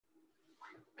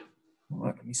All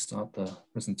right, let me start the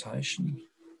presentation.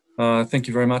 Thank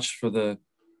you very much for the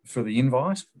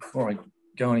invite. Before I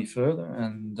go any further,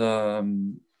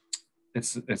 and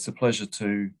it's a pleasure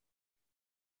to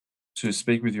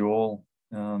speak with you all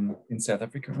in South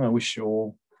Africa. And I wish you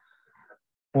all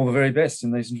the very best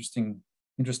in these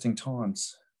interesting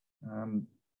times. I'm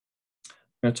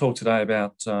going to talk today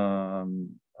about a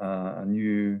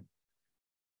new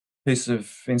piece of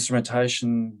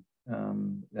instrumentation, a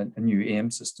new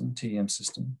EM system, TEM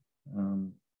system,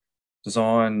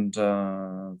 designed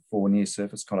for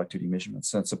near-surface conductivity measurements.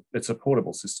 So it's a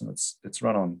portable system. It's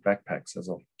run on backpacks, as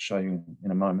I'll show you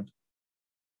in a moment.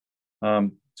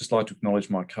 Just like to acknowledge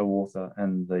my co-author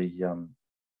and the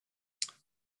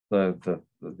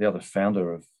other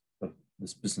founder of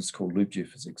this business called Loupe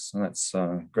Geophysics, and that's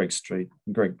Greg Street.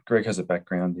 Greg has a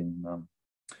background in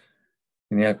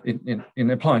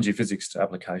applying geophysics to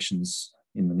applications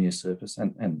in the near surface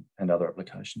and other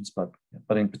applications, but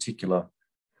in particular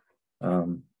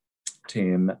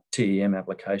TEM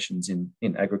applications in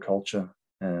agriculture,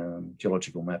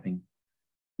 geological mapping,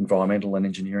 environmental and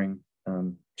engineering,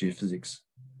 geophysics.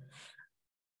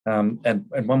 And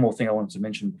one more thing I wanted to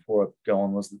mention before I go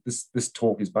on was that this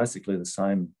talk is basically the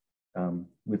same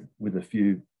with a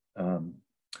few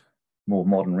more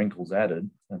modern wrinkles added,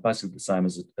 basically the same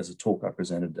as a talk I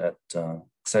presented at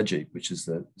SAGA, which is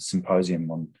the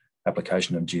symposium on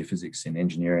application of geophysics in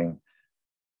engineering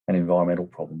and environmental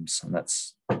problems. And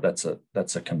that's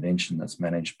a convention that's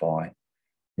managed by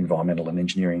Environmental and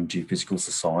Engineering Geophysical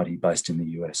Society based in the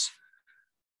US.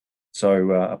 So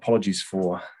apologies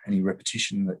for any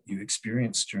repetition that you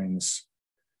experienced during this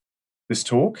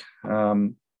talk,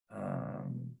 but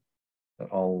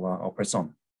I'll press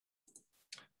on.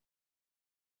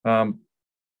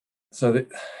 So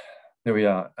there we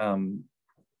are.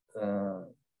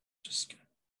 Just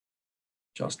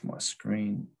adjust my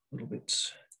screen a little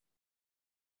bit.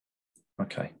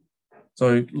 Okay.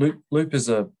 So Loupe is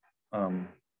a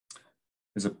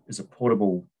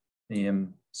portable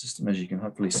EM system, as you can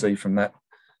hopefully see from that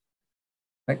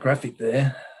graphic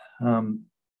there. And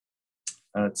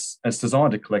it's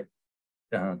designed to collect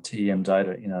TEM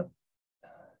data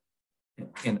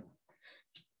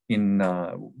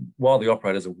while the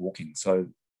operators are walking, so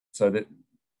that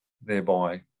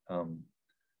thereby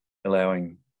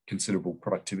allowing considerable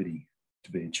productivity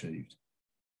to be achieved.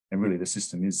 And really, the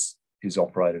system is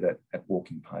operated at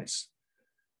walking pace.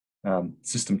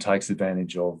 System takes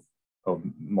advantage of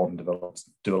modern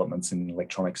developments in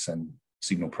electronics and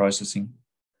signal processing,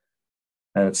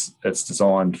 and it's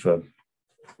designed for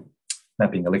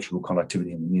mapping electrical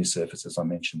conductivity in the near surface, as I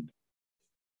mentioned.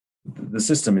 The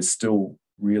system is still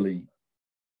really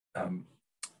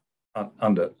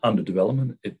under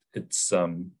development. It's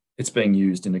being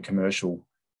used in a commercial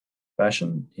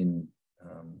fashion in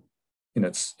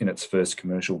its first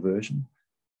commercial version,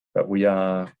 but we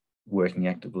are working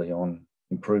actively on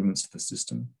improvements to the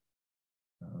system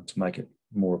to make it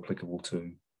more applicable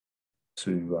to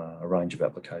a range of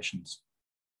applications.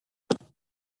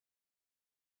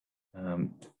 You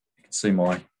can see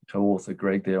my co-author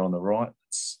Greg there on the right.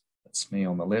 That's me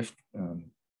on the left.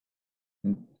 In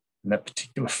that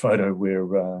particular photo,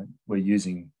 we're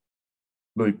using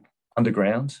Loupe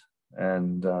underground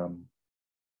and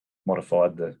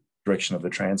modified the direction of the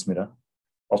transmitter.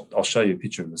 I'll show you a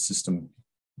picture of the system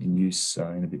in use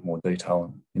in a bit more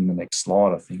detail in the next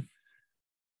slide, I think.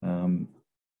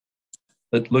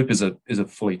 But Loupe is a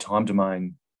fully time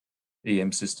domain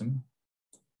EM system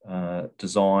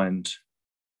designed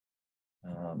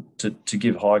to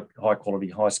give high quality,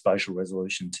 high spatial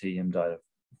resolution TEM data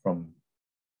from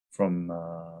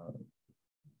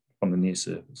the near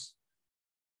surface.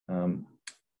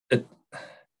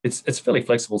 It's a fairly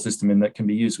flexible system in that it can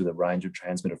be used with a range of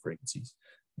transmitter frequencies.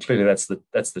 Clearly, that's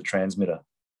the transmitter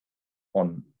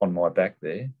on my back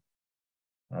there,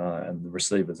 and the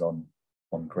receiver's on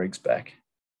Greg's back.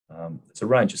 It's a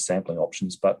range of sampling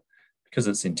options, but because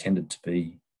it's intended to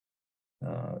be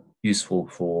useful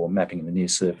for mapping in the near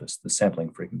surface, the sampling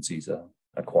frequencies are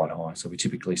quite high. So we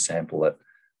typically sample at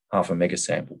 0.5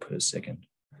 megasample per second.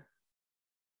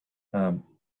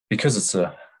 Because it's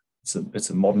a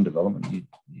modern development, you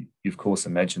of course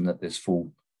imagine that there's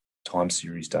full time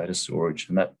series data storage,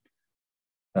 and that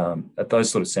at those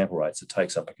sort of sample rates, it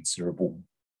takes up a considerable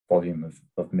volume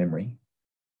of memory.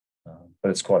 But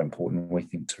it's quite important, we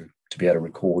think, to be able to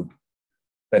record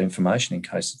that information in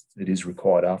case it is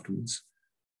required afterwards.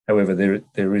 However,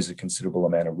 there is a considerable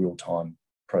amount of real-time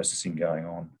processing going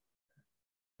on.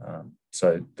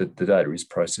 So the data is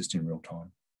processed in real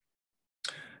time.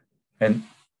 And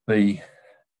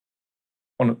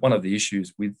one of the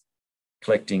issues with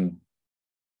collecting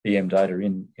EM data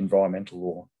in environmental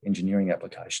or engineering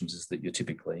applications is that you're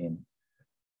typically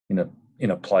in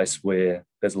a place where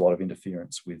there's a lot of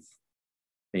interference with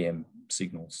EM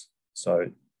signals. So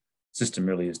the system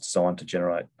really is designed to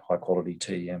generate high quality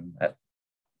TEM at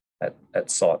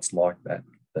sites like that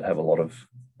have a lot of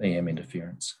EM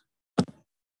interference.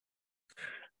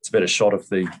 It's a better shot of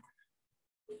the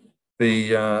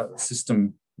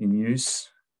system in use.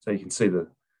 So you can see the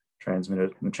transmitter.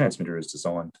 The transmitter is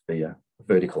designed to be a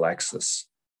vertical axis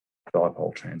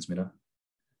dipole transmitter.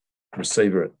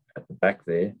 Receiver at the back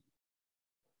there.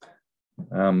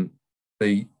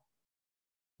 The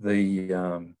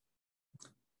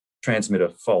transmitter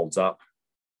folds up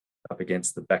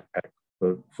against the backpack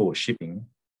for shipping,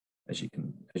 as you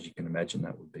can imagine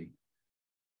that would be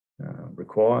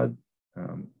required.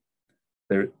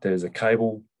 There's a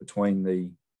cable between the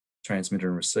transmitter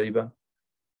and receiver,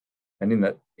 and in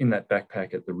that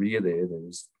backpack at the rear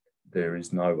there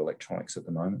is no electronics at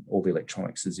the moment. All the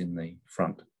electronics is in the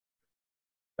front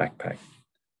backpack,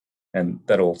 and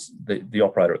that also the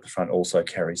operator at the front also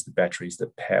carries the batteries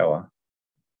that power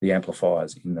the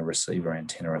amplifiers in the receiver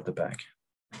antenna at the back.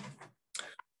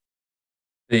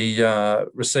 The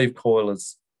receive coil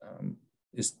is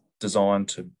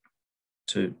designed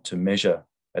to measure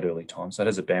at early time, so it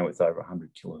has a bandwidth over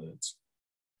 100 kilohertz,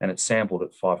 and it's sampled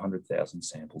at 500,000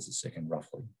 samples a second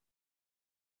roughly.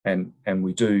 And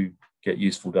we do get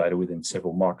useful data within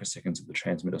several microseconds of the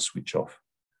transmitter switch off.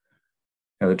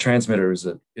 Now the transmitter is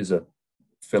a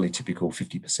fairly typical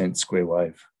 50% square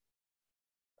wave,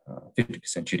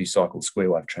 50% duty cycle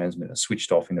square wave transmitter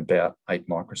switched off in about 8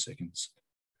 microseconds.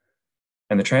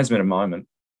 And the transmitter moment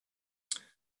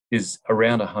is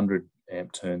around 100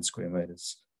 amp turn square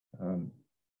meters.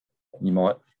 You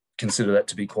might consider that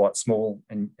to be quite small,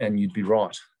 and you'd be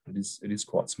right. It is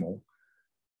quite small,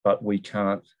 but we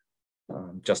can't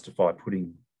justify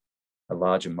putting a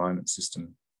larger moment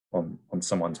system on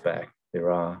someone's back.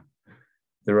 There are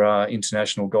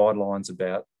international guidelines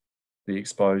about the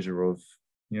exposure of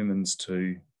humans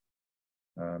to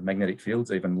magnetic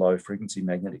fields, even low frequency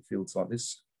magnetic fields like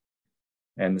this.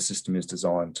 And the system is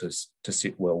designed to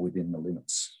sit well within the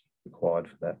limits required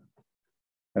for that.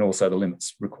 And also the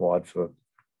limits required for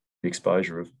the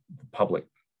exposure of the public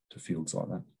to fields like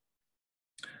that.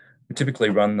 We typically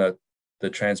run the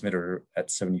transmitter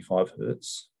at 75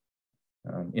 hertz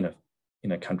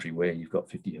in a country where you've got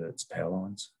 50 hertz power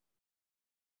lines.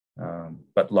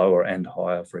 But lower and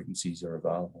higher frequencies are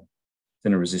available.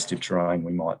 In a resistive terrain,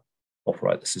 we might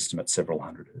operate the system at several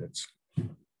hundred hertz.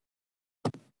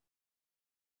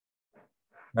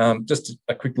 Just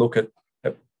a quick look at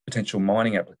potential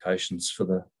mining applications for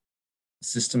the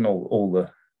system, all the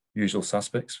usual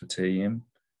suspects for TEM.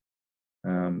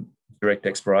 Direct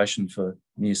exploration for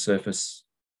near surface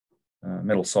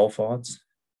metal sulfides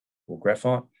or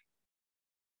graphite.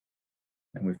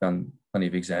 And we've done plenty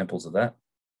of examples of that.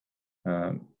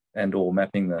 And or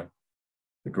mapping the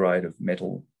grade of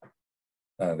metal,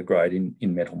 the grade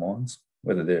in metal mines,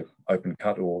 whether they're open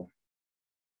cut or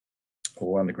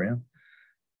underground.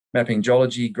 Mapping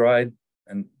geology, grade,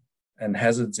 and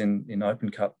hazards in open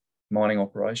cut mining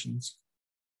operations.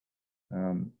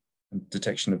 And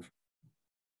detection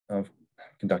of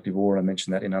conductive ore, I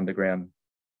mentioned that in underground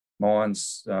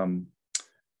mines.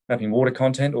 Mapping water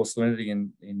content or salinity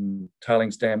in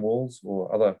tailings dam walls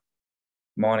or other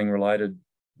mining related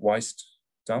waste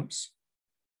dumps,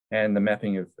 and the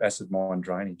mapping of acid mine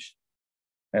drainage.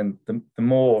 And the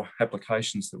more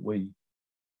applications that we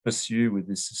pursue with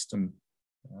this system,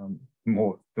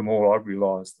 the more I've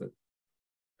realised that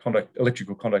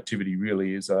electrical conductivity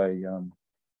really is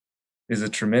a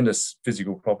tremendous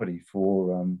physical property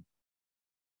for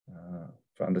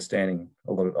understanding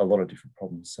a lot of different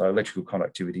problems. So electrical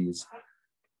conductivity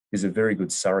is a very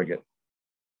good surrogate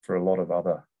for a lot of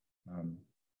other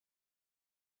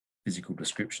physical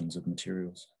descriptions of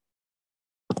materials.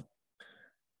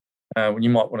 You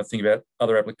might want to think about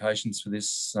other applications for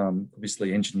this,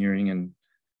 obviously engineering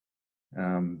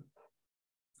and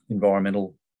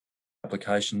environmental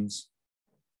applications.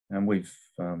 And we've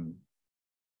done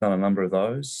a number of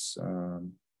those,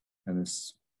 and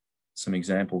there's some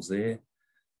examples there.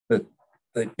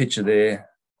 The picture there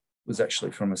was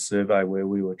actually from a survey where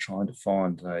we were trying to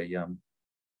find a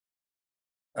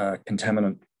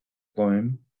contaminant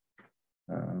plume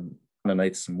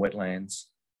underneath some wetlands,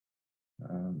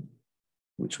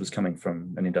 which was coming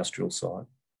from an industrial site.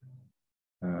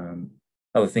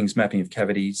 Other things, mapping of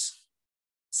cavities,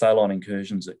 saline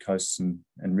incursions at coasts and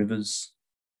rivers.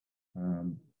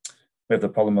 We have the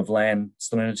problem of land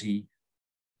salinity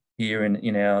here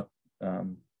in our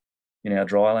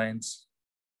drylands.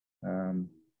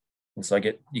 Also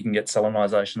you can get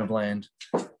salinisation of land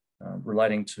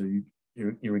relating to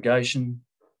irrigation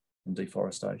and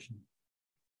deforestation.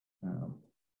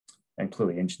 And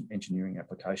clearly engineering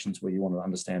applications where you want to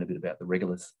understand a bit about the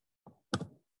regolith.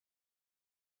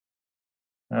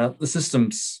 The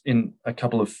system's in a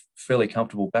couple of fairly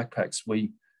comfortable backpacks.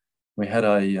 We had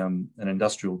an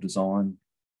industrial design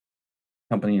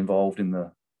company involved in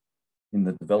the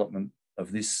development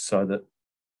of this, so that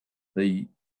the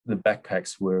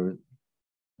backpacks were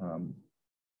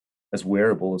as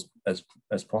wearable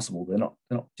as possible. They're not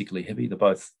particularly heavy. They're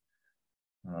both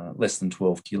less than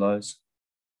 12 kilos.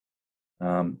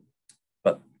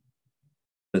 But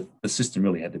the system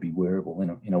really had to be wearable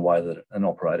in a way that an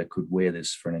operator could wear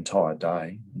this for an entire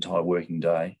working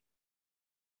day,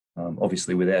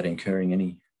 obviously without incurring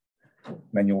any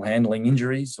manual handling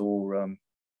injuries or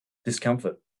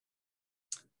discomfort.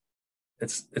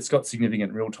 It's got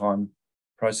significant real-time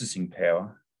processing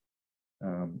power,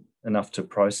 enough to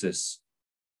process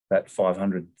that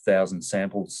 500,000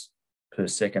 samples per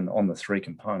second on the 3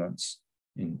 components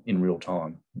in real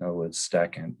time. In other words,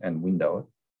 stack and window it,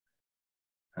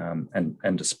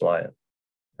 and display it.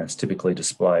 And it's typically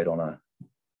displayed on a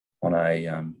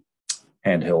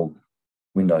handheld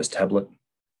Windows tablet,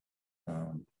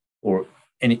 or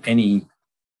any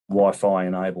Wi-Fi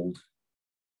enabled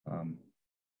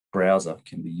browser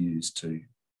can be used to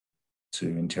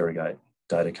interrogate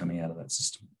data coming out of that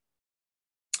system.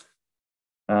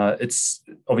 It's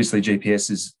obviously GPS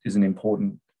is an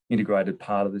important integrated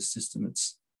part of this system.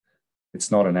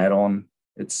 It's not an add-on.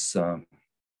 It's an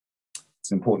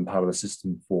important part of the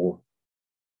system for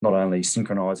not only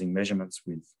synchronizing measurements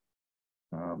with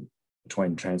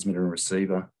between transmitter and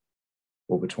receiver,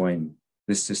 or between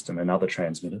this system and other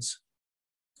transmitters,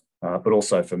 but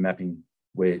also for mapping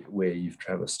where you've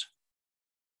traversed.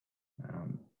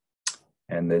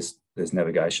 And there's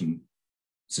navigation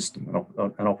system,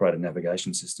 an operator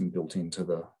navigation system built into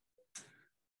the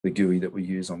GUI that we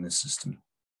use on this system.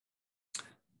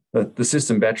 But the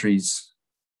system batteries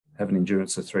have an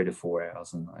endurance of 3 to 4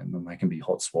 hours, and they can be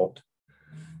hot swapped.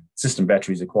 System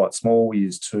batteries are quite small. We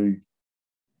use 2.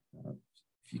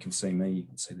 If you can see me, you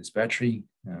can see this battery.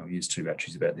 We use 2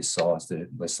 batteries about this size. They're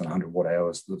less than 100 watt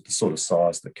hours, the sort of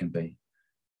size that can be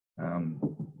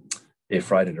air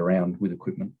freighted around with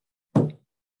equipment.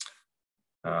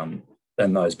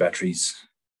 And those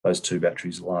 2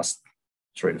 batteries last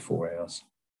 3 to 4 hours.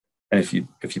 And if you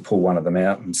pull one of them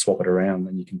out and swap it around,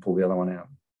 then you can pull the other one out,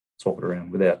 swap it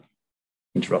around without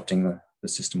interrupting the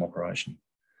system operation.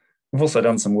 We've also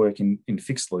done some work in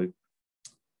fixed loop.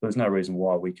 There's no reason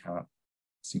why we can't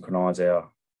synchronize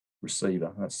our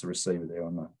receiver. That's the receiver there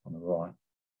on the right,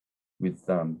 with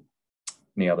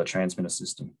any other transmitter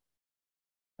system.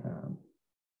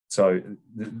 So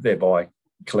thereby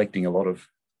collecting a lot of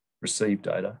received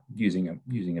data using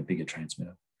a bigger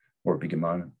transmitter or a bigger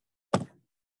modem.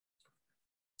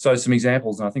 So some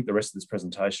examples, and I think the rest of this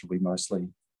presentation will be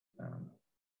mostly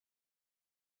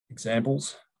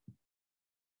examples.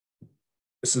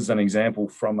 This is an example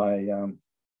from a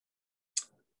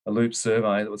Loupe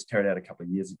survey that was carried out a couple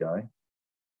of years ago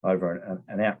over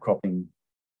an outcropping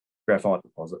graphite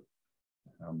deposit.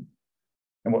 And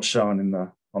what's shown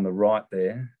on the right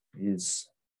there is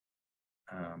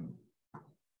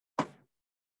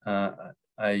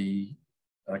a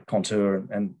contour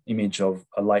and image of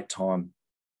a late time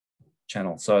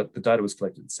channel. So the data was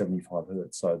collected at 75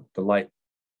 Hertz. So the late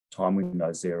time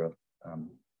windows there are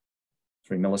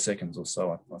 3 milliseconds or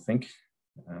so, I think.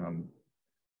 And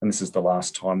this is the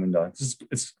last time window.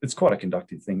 It's quite a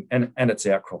conductive thing, and it's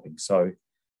outcropping. So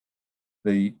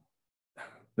the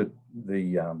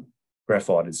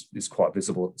graphite is quite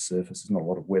visible at the surface. There's not a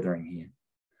lot of weathering here.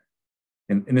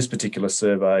 In this particular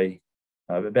survey,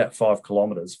 about 5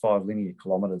 linear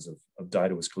kilometres of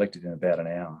data was collected in about an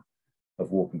hour of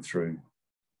walking through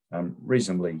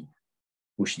reasonably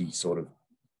bushy sort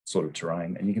of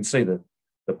terrain. And you can see the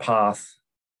path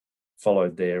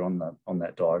followed there on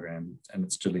that diagram, and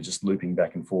it's really just looping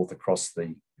back and forth across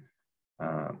the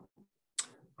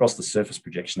surface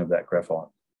projection of that graphite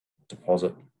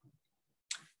deposit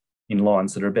in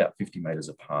lines that are about 50 metres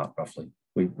apart, roughly.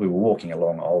 We were walking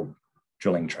along old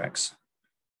drilling tracks,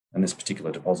 and this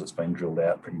particular deposit's been drilled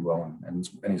out pretty well and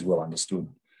is well understood.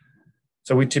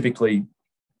 So we typically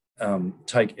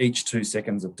take each 2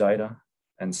 seconds of data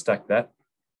and stack that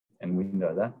and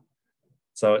window that.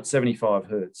 So at 75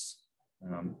 Hertz,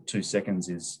 2 seconds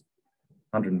is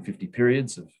 150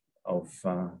 periods of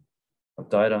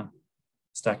data.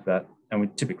 Stack that, and we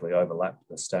typically overlap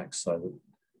the stacks so that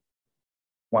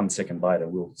 1 second later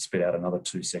we'll spit out another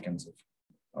 2 seconds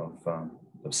of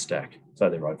stack. So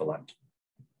they're overlapped.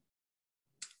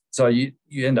 So you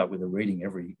end up with a reading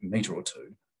every metre or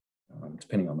two,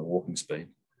 depending on the walking speed.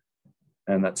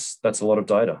 And that's a lot of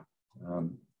data.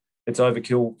 It's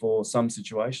overkill for some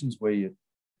situations where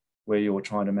you're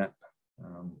trying to map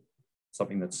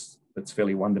something that's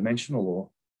fairly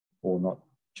one-dimensional or not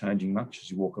changing much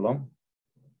as you walk along.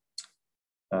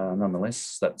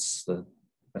 Nonetheless, that's the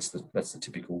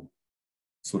typical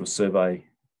sort of survey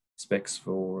specs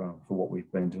for what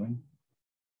we've been doing.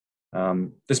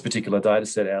 This particular data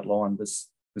set outlined this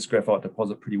graphite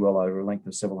deposit pretty well over a length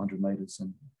of several hundred metres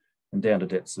and down to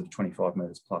depths of 25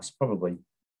 metres plus, probably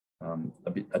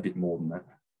a bit more than that.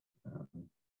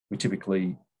 We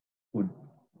typically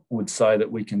would say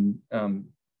that we can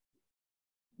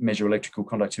measure electrical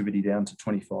conductivity down to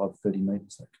 25, 30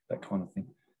 metres, that kind of thing.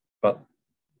 But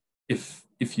if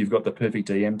you've got the perfect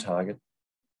EM target,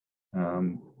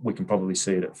 we can probably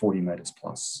see it at 40 metres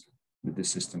plus with this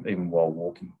system, even while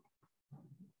walking.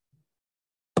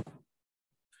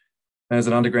 As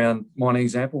an underground mining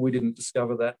example, we didn't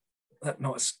discover that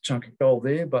nice chunk of gold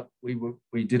there, but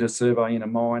we did a survey in a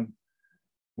mine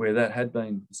where that had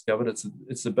been discovered.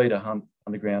 It's the Beta Hunt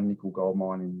underground nickel gold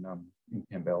mine in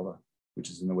Kambalda, which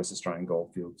is in the West Australian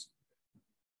goldfields.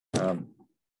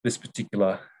 This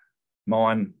particular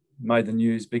mine made the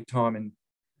news big time in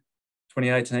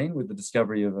 2018 with the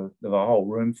discovery of a whole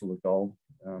room full of gold,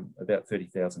 about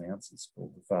 30,000 ounces,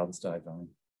 called the Father's Day vein.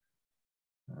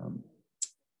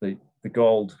 The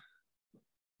gold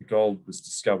was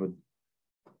discovered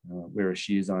where a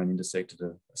shear zone intersected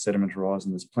a sediment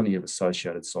horizon. There's plenty of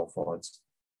associated sulfides.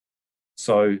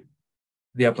 So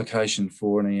the application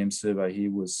for an EM survey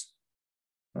here was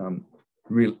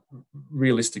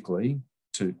realistically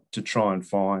to try and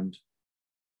find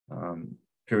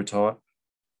pyrrhotite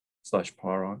 /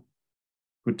 pyrite,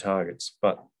 good targets.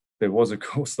 But there was, of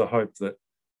course, the hope that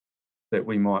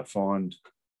we might find,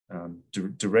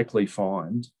 directly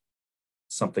find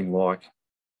something like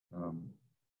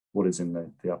what is in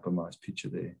the uppermost picture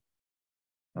there.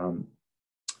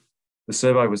 The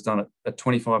survey was done at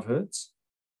 25 hertz,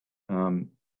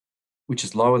 which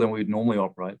is lower than we'd normally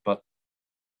operate, but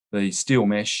the steel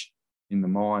mesh in the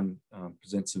mine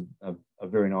presents a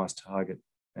very nice target,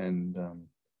 and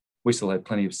we still had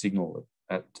plenty of signal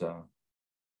at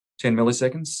 10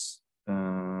 milliseconds.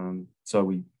 So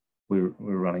we were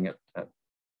running at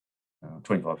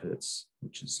 25 hertz,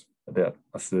 which is about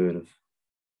a third of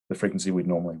the frequency we'd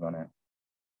normally run at.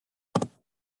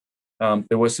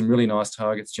 There were some really nice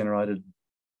targets generated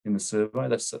in the survey.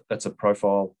 That's a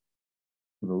profile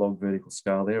with a log vertical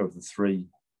scale there of the three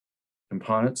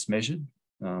components measured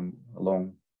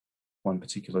along one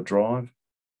particular drive.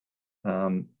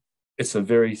 It's a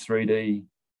very 3D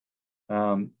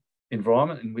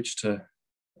environment in which to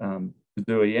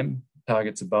do EM,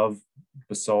 targets above,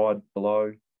 beside,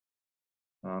 below.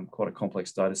 Quite a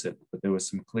complex data set, but there were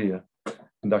some clear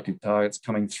conductive targets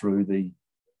coming through the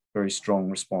very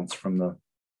strong response from the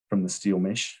steel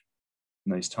mesh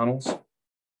in these tunnels.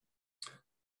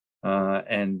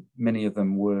 And many of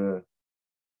them were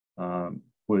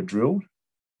drilled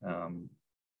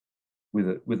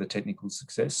with a technical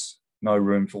success. No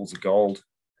roomfuls of gold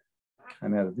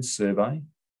came out of this survey,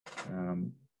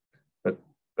 but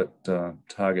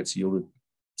targets yielded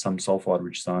some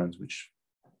sulfide-rich zones which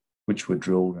were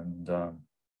drilled, and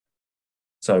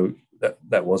so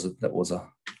that was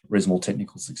a reasonable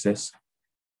technical success.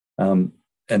 And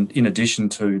in addition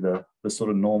to the sort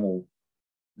of normal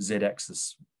Z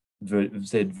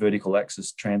vertical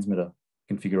axis transmitter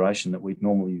configuration that we'd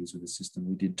normally use with the system,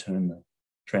 we did turn the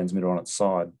transmitter on its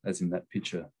side, as in that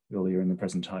picture earlier in the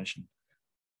presentation.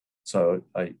 So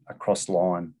a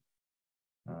cross-line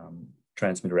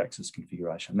transmitter axis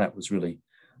configuration that was really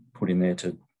put in there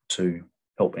to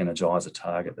help energize a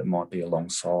target that might be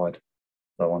alongside,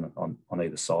 though on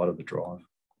either side of the drive.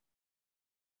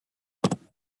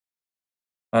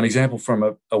 An example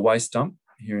from a waste dump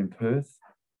here in Perth.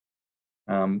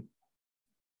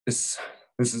 This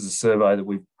is a survey that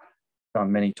we've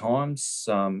done many times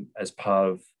as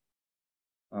part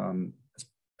of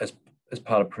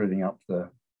proving up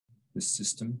this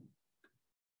system.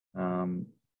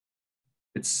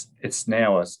 It's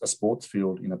now a sports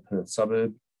field in a Perth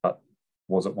suburb, but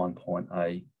was at one point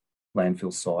a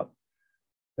landfill site.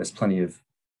 There's plenty of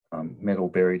metal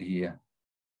buried here,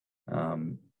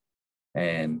 and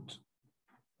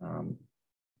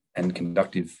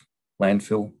conductive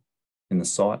landfill in the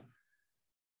site.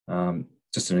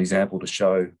 Just an example to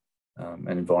show an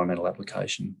environmental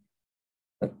application.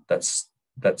 That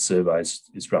survey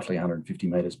is roughly 150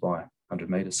 metres by 100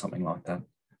 metres, something like that.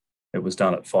 It was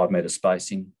done at 5 metre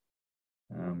spacing.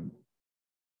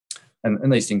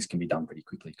 And these things can be done pretty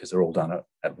quickly because they're all done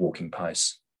at walking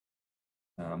pace.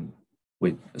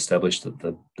 We established that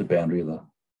the boundary of the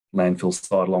landfill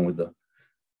site along with the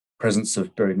presence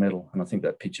of buried metal. And I think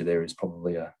that picture there is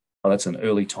probably that's an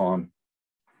early time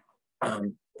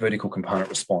vertical component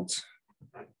response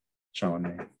shown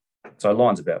there. So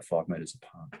lines about 5 metres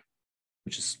apart,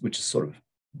 which is sort of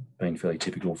been fairly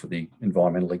typical for the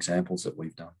environmental examples that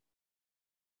we've done.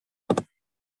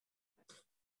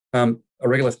 A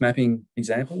regolith mapping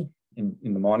example in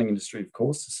the mining industry, of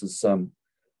course. This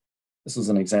is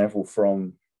an example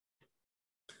from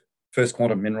First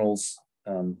Quantum Minerals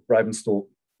Ravensthorpe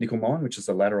nickel mine, which is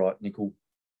a laterite nickel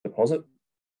deposit.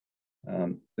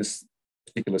 This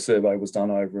particular survey was done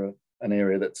over an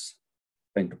area that's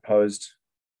been proposed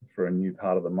for a new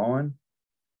part of the mine.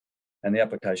 And the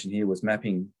application here was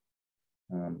mapping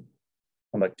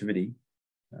conductivity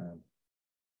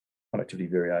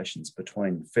variations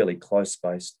between fairly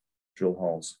close-spaced drill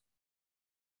holes.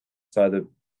 So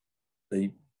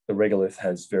the regolith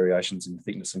has variations in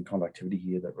thickness and conductivity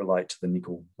here that relate to the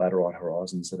nickel laterite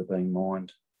horizons that are being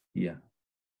mined here.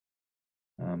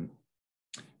 The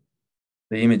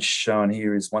image shown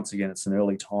here is, once again, it's an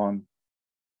early time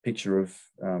picture of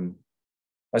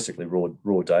basically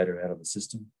raw data out of the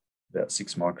system, about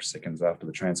 6 microseconds after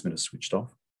the transmitter switched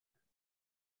off.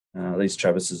 These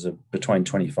traverses are between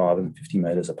 25 and 50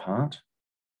 metres apart,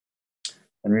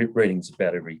 and readings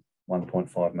about every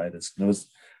 1.5 metres. There was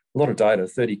a lot of data,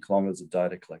 30 kilometres of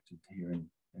data collected here in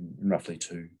roughly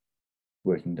 2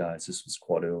 working days. This was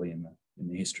quite early in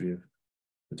the history of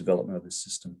the development of this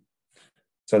system.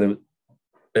 So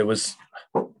there's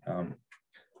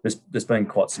been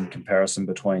quite some comparison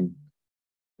between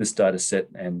this data set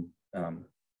and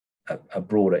a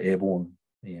broader airborne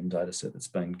EM data set that's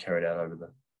been carried out over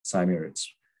the same area.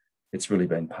 It's really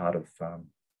been part of,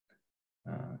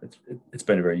 it's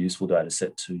been a very useful data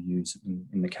set to use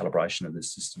in the calibration of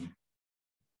this system.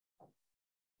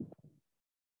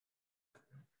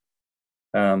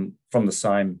 From the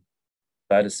same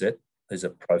data set, these are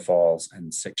profiles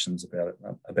and sections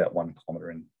about 1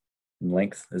 kilometre in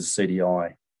length. There's a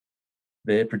CDI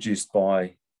there produced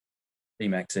by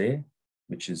Emax Air,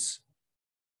 which is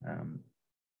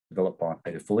developed by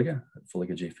Peter Fulliger at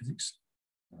Loupe Geophysics.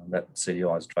 That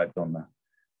CDI is draped on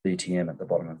the TEM at the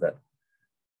bottom of that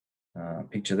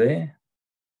picture there,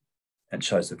 and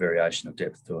shows the variation of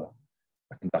depth to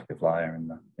a conductive layer in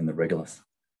the regolith,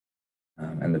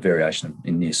 and the variation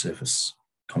in near surface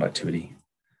conductivity.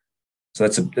 So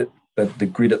that's the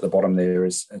grid at the bottom there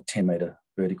is a 10 metre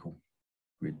vertical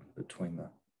grid between the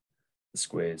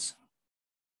squares.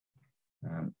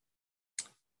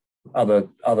 Other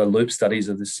Loupe studies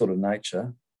of this sort of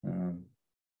nature,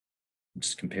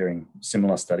 just comparing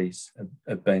similar studies,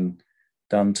 have been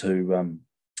done to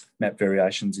map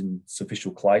variations in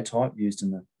superficial clay type used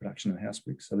in the production of house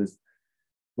bricks. So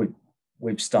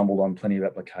we've stumbled on plenty of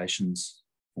applications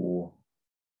for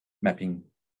mapping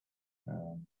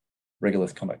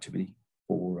regolith conductivity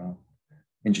for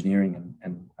engineering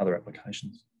and other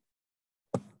applications.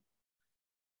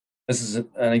 This is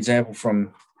an example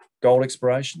from gold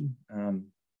exploration. An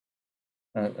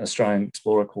Australian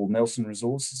explorer called Nelson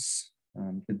Resources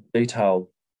did detailed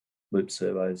Loupe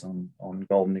surveys on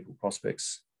gold and nickel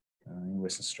prospects in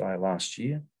Western Australia last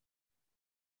year.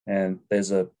 And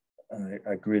there's a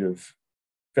grid of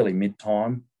fairly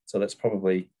mid-time, so that's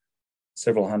probably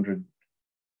several hundred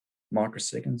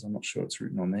microseconds. I'm not sure it's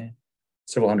written on there.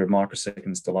 Several hundred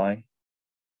microseconds delay.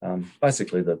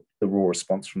 Basically the raw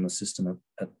response from the system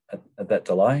at that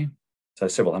delay. So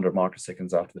several hundred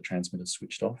microseconds after the transmitter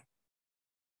switched off.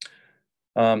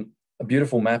 A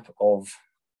beautiful map of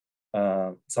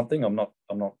something. I'm not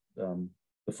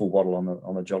the full bottle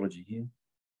on the geology here.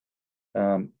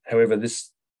 However,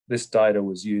 this data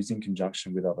was used in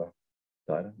conjunction with other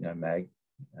data, MAG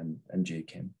and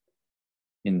geochem,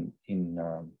 in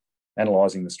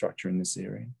analysing the structure in this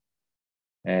area,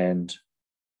 and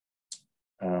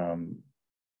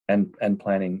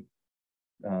planning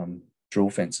drill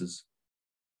fences.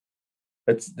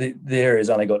 But the area's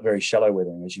only got very shallow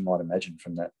weathering, as you might imagine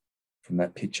from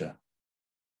that picture.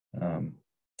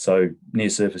 So near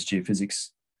surface geophysics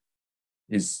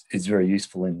is very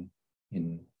useful in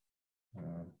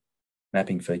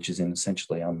mapping features in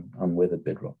essentially unweathered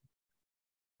bedrock.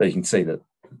 But you can see that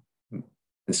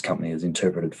this company has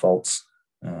interpreted faults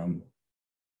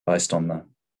based on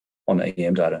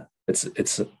EM data.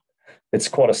 It's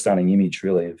quite a stunning image,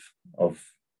 really,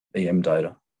 of EM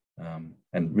data,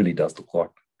 and really does look like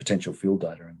potential field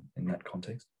data in that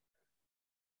context.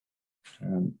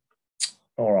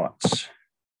 All right.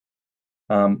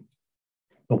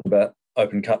 Talk about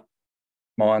open cut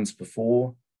mines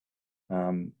before.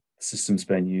 The system's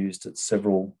been used at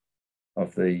several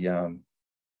of the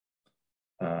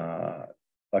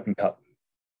open cut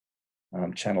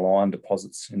channel iron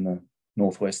deposits in the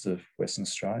northwest of Western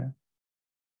Australia,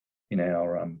 in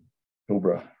our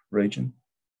Pilbara region.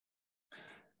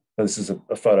 So this is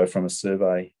a photo from a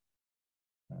survey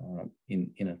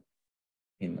in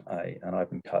an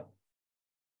open cut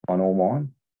iron ore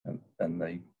mine, and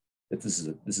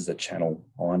this is a channel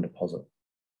iron deposit.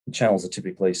 The channels are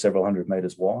typically several hundred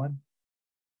metres wide,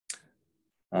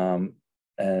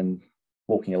 and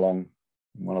walking along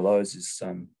one of those is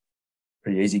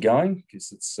pretty easy going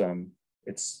because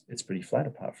it's pretty flat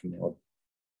apart from the odd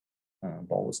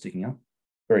boulder sticking up.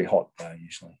 Very hot though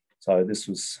usually. So this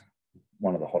was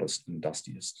one of the hottest and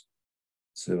dustiest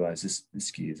surveys this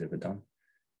ski has ever done.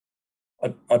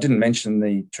 I didn't mention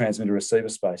the transmitter receiver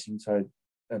spacing. So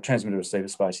transmitter receiver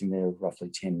spacing there of roughly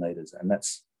 10 metres, and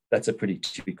that's a pretty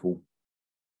typical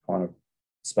kind of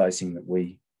spacing that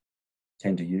we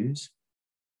tend to use.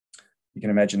 You can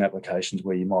imagine applications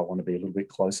where you might want to be a little bit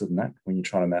closer than that when you're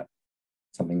trying to map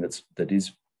something that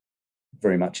is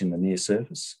very much in the near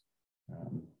surface.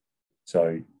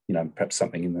 So, you know, perhaps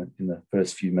something in the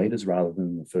first few metres rather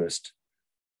than the first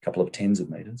couple of tens of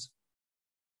metres.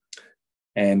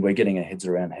 And we're getting our heads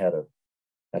around how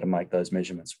to make those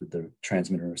measurements with the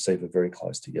transmitter and receiver very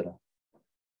close together.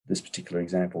 This particular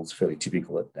example is fairly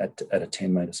typical at a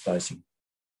 10-metre spacing.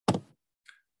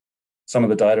 Some of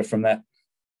the data from that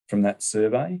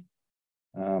survey.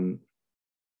 Let's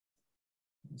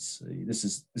see. This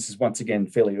is once again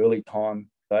fairly early time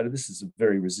data. This is a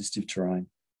very resistive terrain.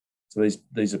 So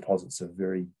these deposits are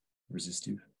very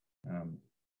resistive.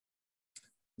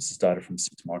 This is data from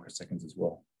 6 microseconds as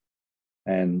well.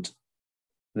 And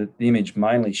the image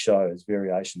mainly shows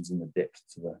variations in the depth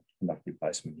to the conductive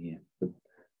basement here. The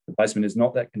basement is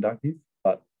not that conductive,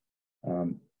 but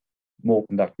more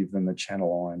conductive than the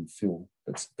channel iron fill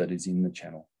that is in the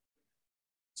channel.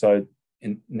 So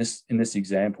in this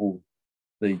example,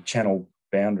 the channel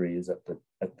boundary is at the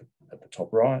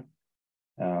top right.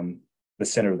 The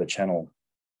centre of the channel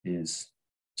is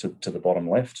to the bottom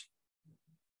left,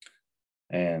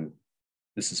 and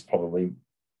this is probably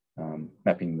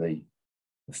mapping the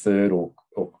third or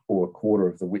a quarter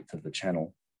of the width of the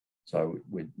channel. So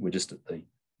we're just at the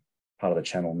part of the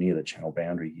channel near the channel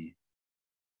boundary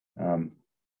here.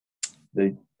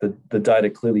 The data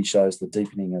clearly shows the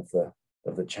deepening of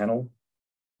the channel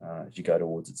as you go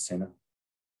towards its centre,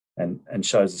 and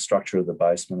shows the structure of the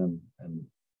basement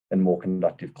and more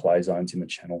conductive clay zones in the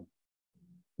channel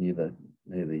near the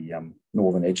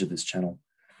northern edge of this channel.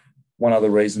 One other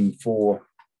reason for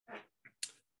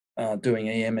doing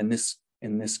EM in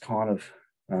this kind of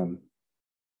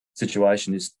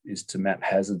situation is to map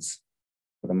hazards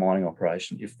for the mining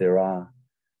operation. If there are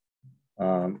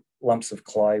lumps of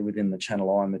clay within the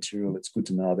channel iron material, it's good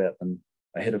to know about them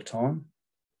ahead of time.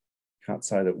 Can't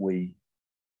say that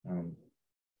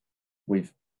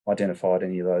we've identified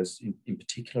any of those in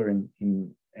particular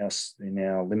in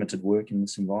our limited work in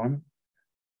this environment,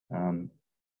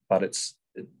 but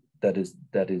that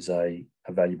is a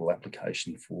valuable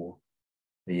application for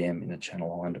EM in a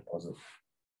channel iron deposit.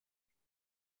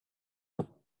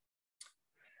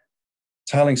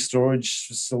 Tailing storage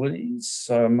facilities,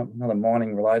 so another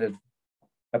mining related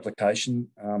application.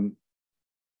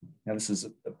 Now this is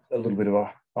a little bit of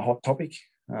a hot topic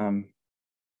in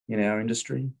our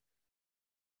industry.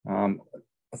 I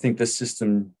think this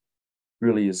system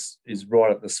really is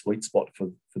right at the sweet spot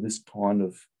for this kind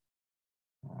of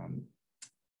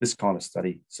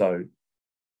study. So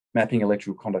mapping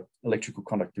electrical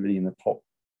conductivity in the top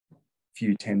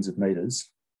few tens of metres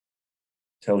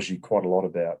tells you quite a lot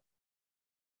about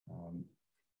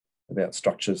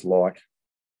structures like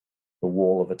the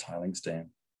wall of a tailings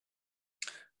dam.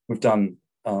 We've done,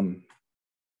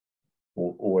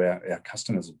 or our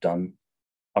customers have done,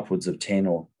 upwards of 10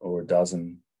 or a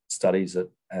dozen studies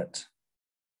at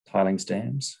tailings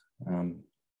dams. I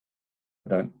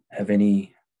don't have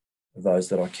any of those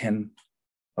that I can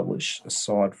publish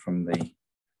aside from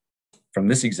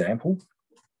this example,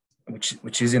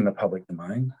 which is in the public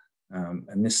domain,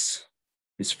 and this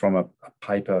is from a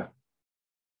paper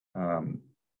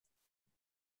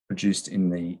produced in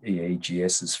the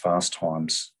EEGS's Fast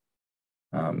Times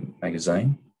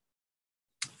magazine,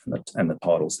 and the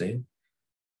title's there.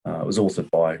 It was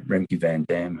authored by Remke van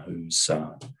Dam, who's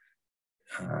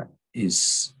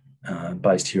is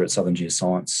based here at Southern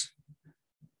Geoscience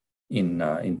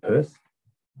in Perth.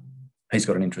 He's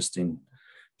got an interest in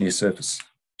near-surface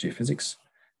geophysics.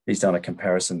 He's done a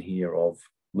comparison here of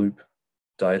Loupe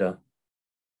data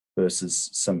versus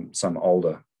some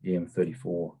older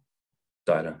EM34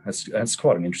 data. That's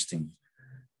quite an interesting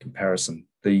comparison.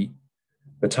 The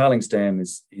tailings dam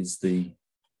is the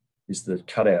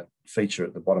cutout feature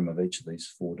at the bottom of each of these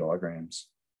 4 diagrams.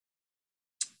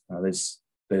 There's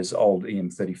old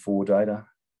EM34 data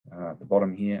at the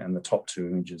bottom here, and the top 2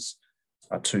 images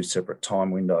are 2 separate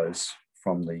time windows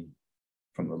from the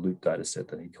Loupe data set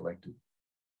that he collected.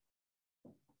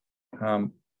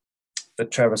 The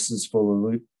traverses for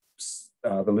the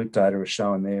Loupe data are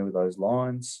shown there with those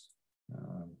lines.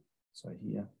 So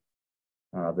here,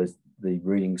 the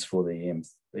readings for the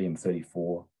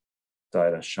EM34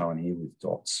 data shown here with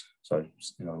dots. So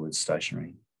in other words,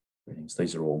 stationary readings.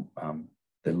 These are all,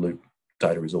 the Loupe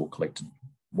data is all collected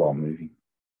while moving.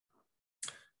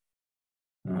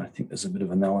 I think there's a bit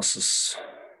of analysis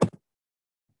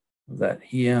of that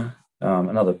here.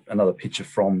 Another picture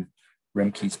from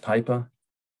Remke's paper.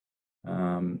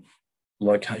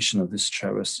 Location of this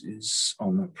traverse is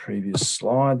on the previous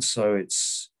slide. So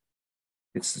it's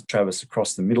the traverse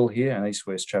across the middle here, an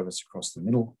east-west traverse across the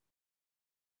middle,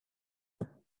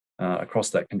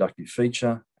 across that conductive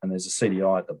feature. And there's a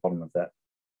CDI at the bottom of that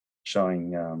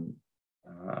showing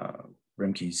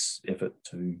Remke's effort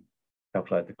to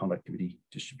calculate the conductivity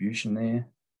distribution there.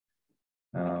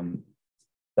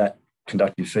 That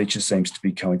conductive feature seems to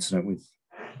be coincident with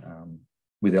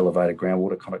elevated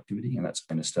groundwater conductivity, and that's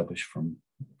been established from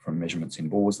measurements in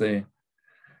bores there.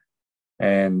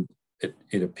 And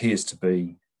it appears to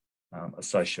be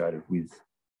associated with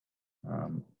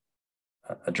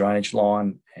a drainage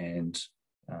line and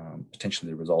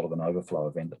potentially the result of an overflow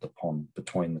event at the pond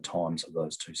between the times of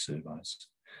those 2 surveys.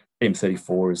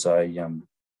 EM34 is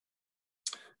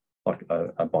like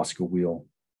a bicycle wheel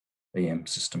EM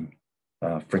system,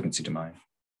 frequency domain,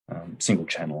 single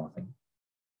channel, I think.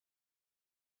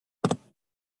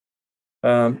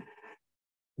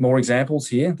 More examples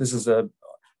here. This is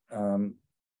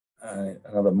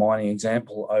another mining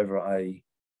example over a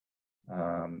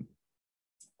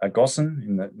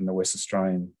gossan in the West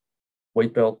Australian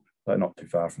wheat belt, though not too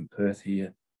far from Perth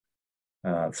here.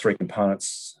 3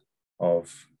 components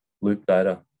of Loupe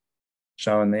data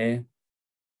shown there.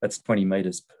 That's 20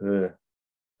 metres per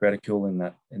graticule in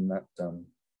that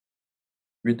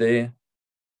grid there.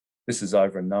 This is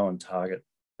over a known target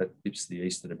that dips to the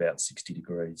east at about 60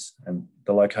 degrees, and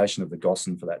the location of the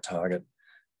gossan for that target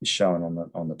is shown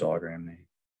on the diagram there.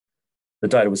 The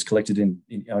data was collected in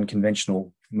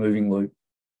unconventional moving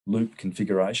loop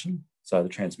configuration, so the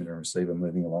transmitter and receiver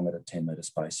moving along at a 10-metre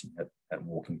spacing at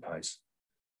walking pace.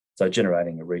 So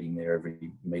generating a reading there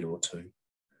every metre or 2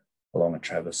 along a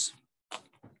traverse.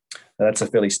 Now that's a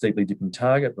fairly steeply dipping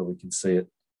target, but we can see it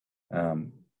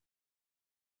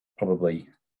probably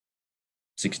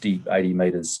 60, 80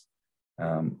 metres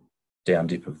down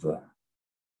dip of the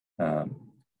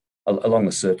along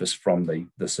the surface from the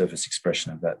surface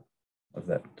expression of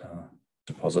that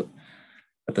deposit.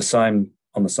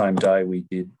 On the same day, we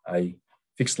did a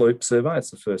fixed loop survey.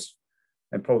 It's the first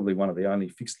and probably one of the only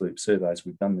fixed loop surveys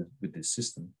we've done with this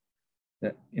system.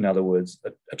 In other words,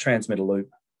 a transmitter loop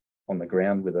on the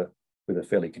ground with a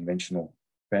fairly conventional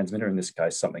transmitter, in this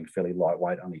case, something fairly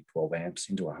lightweight, only 12 amps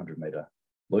into a 100-metre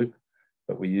loop.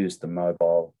 But we used the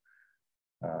mobile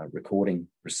recording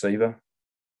receiver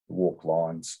to walk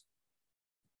lines.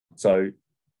 So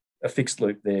a fixed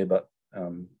loop there, but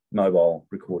mobile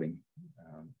recording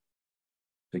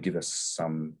to give us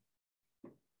some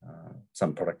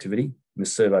productivity. And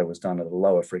this survey was done at a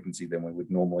lower frequency than we would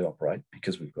normally operate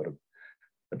because we've got a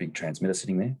big transmitter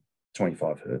sitting there,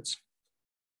 25 hertz.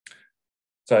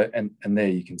 So and there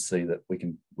you can see that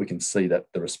we can see that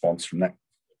the response from that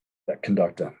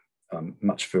conductor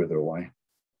much further away.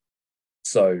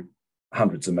 So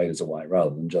hundreds of meters away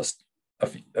rather than just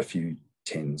a few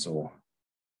tens or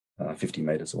 50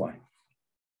 meters away.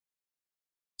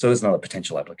 So there's another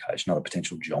potential application, another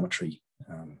potential geometry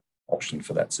option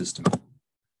for that system.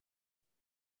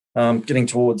 Getting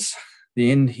towards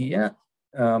the end here,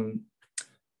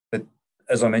 but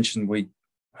as I mentioned, we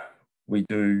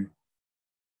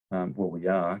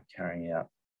are carrying out a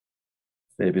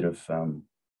fair bit of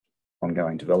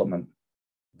ongoing development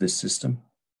of this system.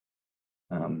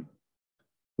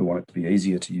 We want it to be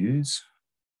easier to use,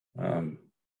 and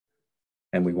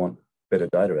we want better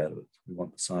data out of it. We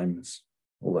want the same as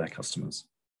all our customers.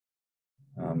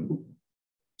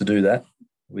 To do that,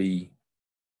 we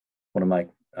want to make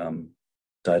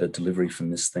data delivery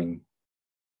from this thing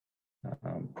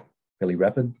fairly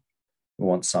rapid. We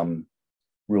want some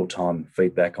real-time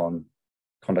feedback on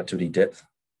conductivity depth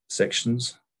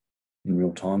sections in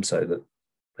real time so that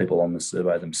people on the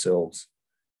survey themselves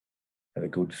have a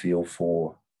good feel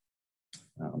for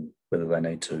whether they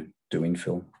need to do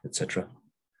infill, etc.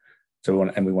 So we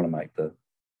want to make the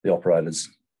operator's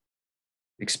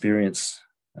experience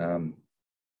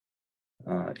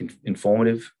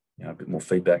informative, a bit more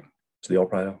feedback to the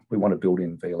operator. We want to build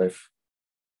in VLF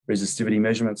resistivity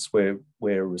measurements where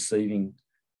we're receiving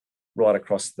right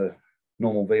across the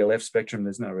normal VLF spectrum.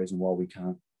 There's no reason why we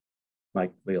can't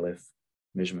make VLF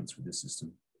measurements with this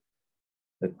system.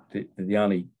 The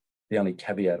only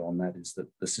caveat on that is that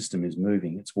the system is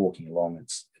moving. It's walking along.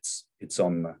 It's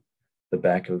on the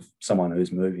back of someone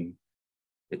who's moving.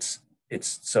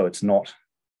 So it's not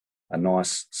a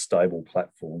nice stable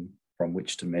platform from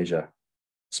which to measure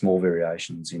small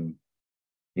variations in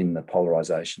the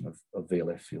polarization of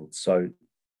VLF fields. So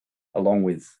along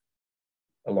with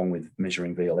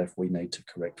measuring VLF, we need to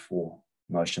correct for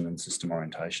motion and system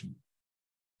orientation.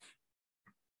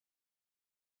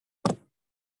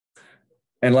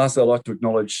 And lastly, I'd like to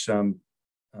acknowledge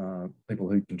people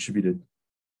who contributed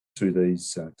to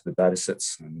these to the data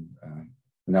sets and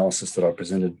analysis that I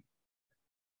presented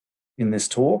in this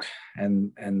talk,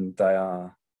 and they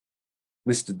are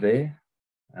listed there,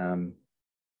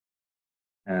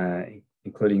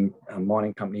 including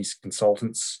mining companies,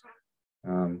 consultants,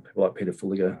 people like Peter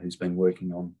Fulliger, who's been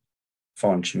working on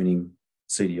fine-tuning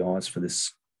CDIs for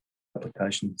this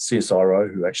application,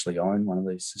 CSIRO, who actually own one of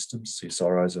these systems.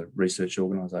 CSIRO is a research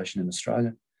organisation in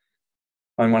Australia,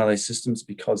 own one of these systems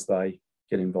because they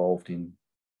get involved in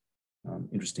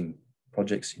interesting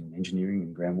projects in engineering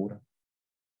and groundwater.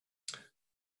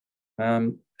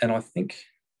 And I think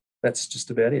that's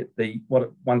just about it.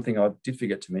 One thing I did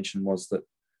forget to mention was that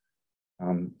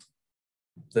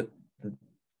that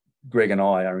Greg and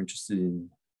I are interested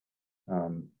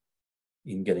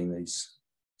in getting these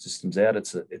systems out.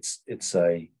 It's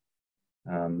a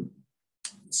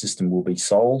system will be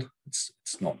sold. It's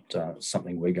not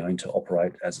something we're going to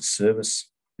operate as a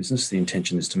service business. The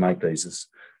intention is to make these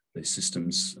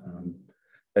systems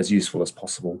as useful as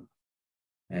possible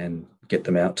and get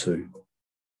them out to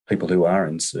people who are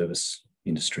in service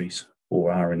industries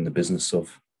or are in the business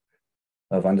of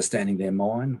understanding their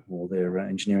mine or their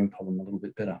engineering problem a little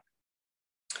bit better.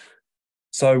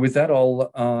 So with that,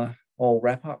 I'll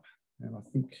wrap up, and I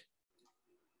think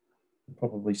I'll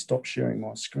probably stop sharing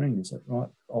my screen. Is that right,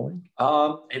 Ollie?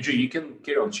 Andrew, you can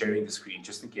carry on sharing the screen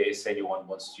just in case anyone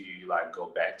wants to go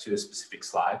back to a specific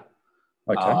slide.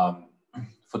 Okay.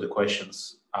 For the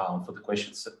questions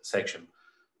section.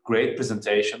 Great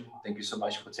presentation. Thank you so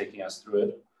much for taking us through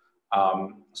it.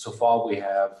 So far, we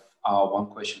have one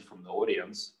question from the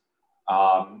audience.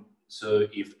 So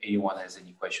if anyone has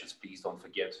any questions, please don't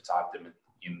forget to type them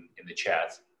in the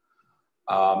chat.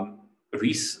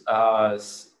 Reese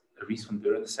from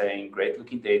Buren is saying, great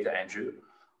looking data, Andrew.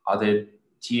 Are the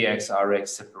TX,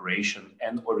 RX separation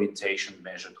and orientation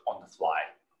measured on the fly?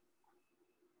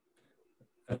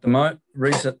 At the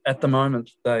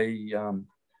moment, they're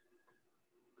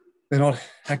not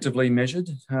actively measured.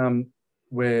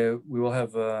 Where we will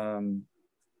have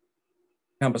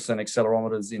compass and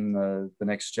accelerometers in the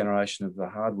next generation of the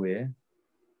hardware.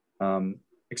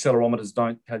 Accelerometers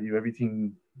don't tell you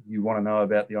everything you want to know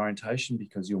about the orientation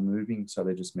because you're moving, so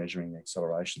they're just measuring the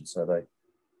acceleration. So they're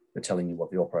telling you what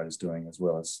the operator's doing as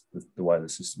well as the way the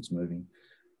system's moving.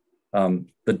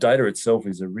 The data itself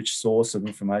is a rich source of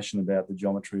information about the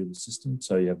geometry of the system.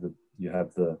 So you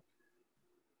have the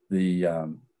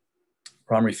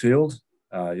primary field.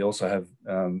 You also have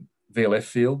VLF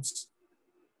fields,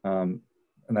 and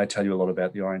they tell you a lot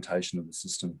about the orientation of the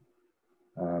system,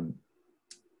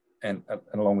 and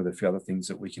along with a few other things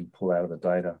that we can pull out of the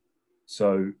data.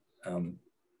 So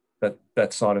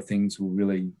that side of things will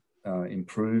really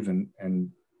improve,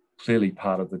 and clearly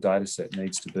part of the data set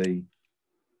needs to be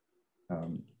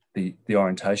the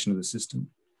orientation of the system.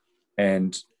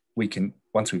 And we can,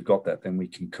 once we've got that, then we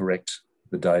can correct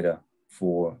the data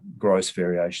for gross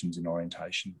variations in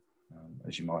orientation,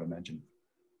 as you might imagine.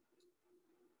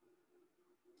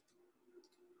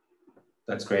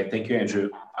 That's great. Thank you, Andrew.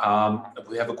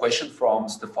 We have a question from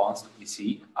Stefan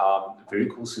WC. Very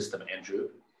cool system, Andrew.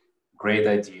 Great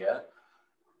idea.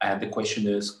 And the question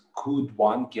is, could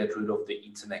one get rid of the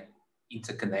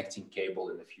interconnecting cable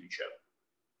in the future?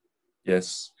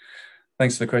 Yes.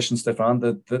 Thanks for the question, Stefan.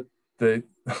 That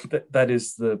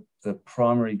is the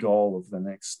primary goal of the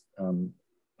next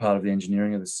part of the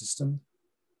engineering of the system,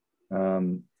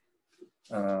 for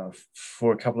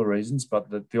a couple of reasons. But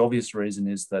the obvious reason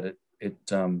is that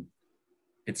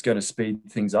it's going to speed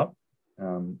things up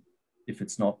if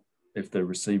the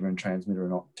receiver and transmitter are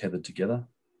not tethered together,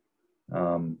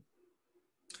 and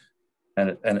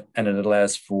it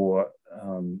allows for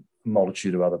a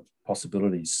multitude of other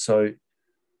possibilities. So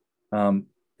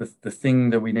the thing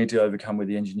that we need to overcome with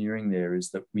the engineering there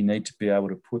is that we need to be able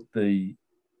to put the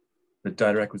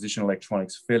data acquisition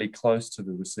electronics fairly close to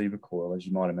the receiver coil, as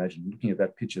you might imagine. Looking at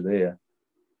that picture there,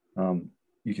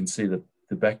 you can see the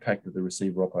backpack that the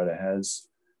receiver operator has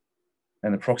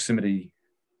and the proximity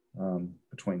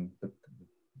between the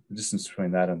distance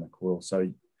between that and the coil.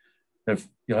 So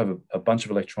you'll have a bunch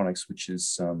of electronics which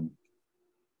is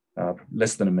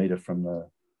less than a meter from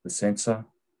the sensor.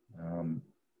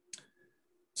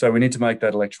 So we need to make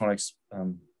that electronics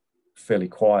fairly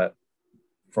quiet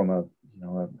from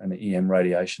an EM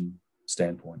radiation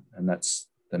standpoint, and that's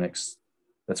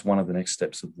one of the next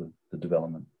steps of the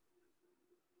development.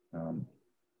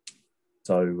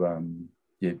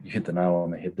 Yeah, you hit the nail on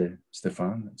the head there,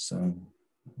 Stefan.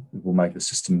 It will make the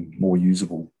system more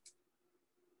usable.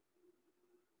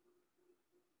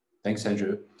 Thanks,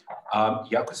 Andrew.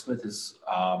 Jaco Smith is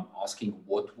asking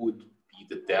what would be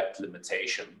the depth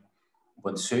limitation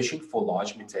when searching for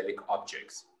large metallic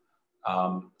objects,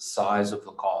 size of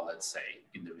the car, let's say,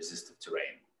 in the resistive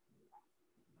terrain.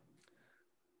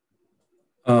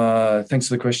 Thanks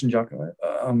for the question, Jaco.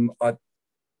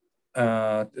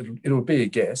 It'll be a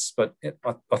guess, but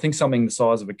I think something the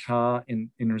size of a car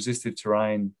in resistive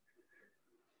terrain,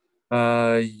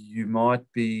 you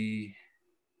might be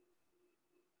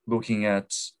looking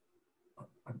at,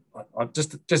 I'm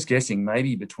just guessing,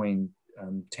 maybe between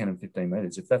 10 and 15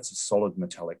 meters, if that's a solid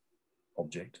metallic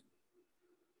object.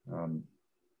 I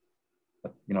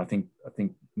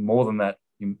think more than that,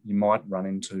 you might run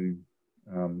into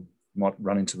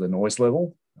the noise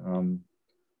level.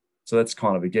 So that's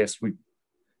kind of a guess.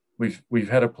 We've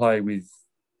had to play with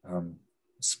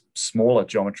smaller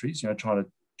geometries, trying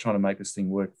to make this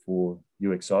thing work for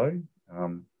UXO,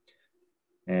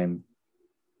 and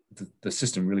the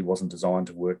system really wasn't designed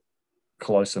to work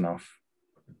close enough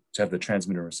to have the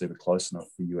transmitter and receiver close enough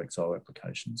for UXO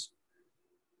applications.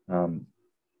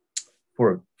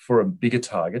 For a bigger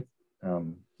target,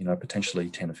 potentially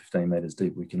 10 or 15 meters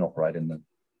deep, we can operate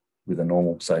with a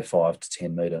normal, say, 5 to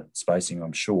 10 meter spacing,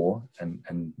 I'm sure.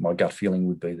 And my gut feeling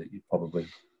would be that you'd probably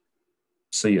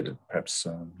see it at perhaps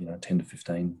 10 to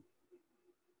 15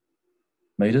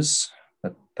 meters,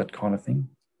 that kind of thing.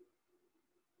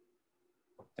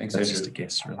 Thanks, That's Andrew. just a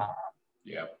guess, really.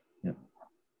 Yeah. Yeah.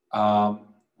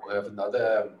 We have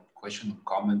another question,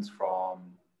 comment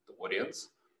from the audience,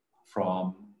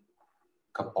 from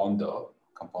Caponda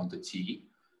T.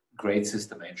 Great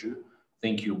system, Andrew.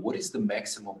 Thank you. What is the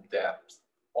maximum depth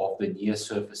of the near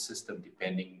surface system,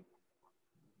 depending,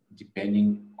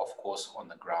 of course, on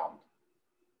the ground?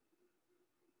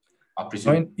 I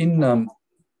presume.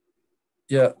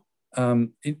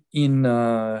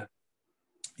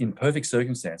 In perfect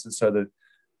circumstances, so the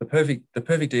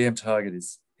perfect EM target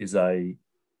is a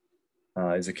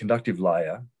conductive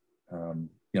layer, a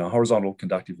horizontal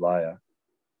conductive layer,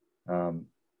 and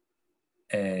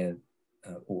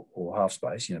or half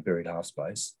space, buried half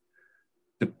space.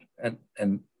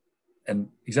 And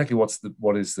exactly what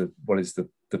is the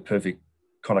perfect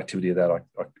conductivity of that,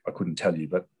 I couldn't tell you,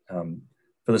 but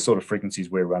for the sort of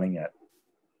frequencies we're running at,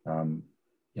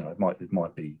 it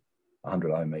might be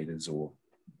 100 ohm meters or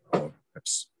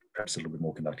perhaps a little bit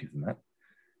more conductive than that.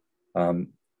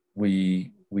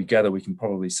 We gather we can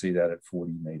probably see that at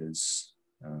 40 meters,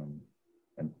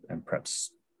 and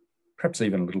perhaps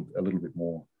even a little bit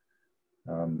more.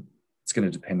 It's going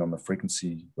to depend on the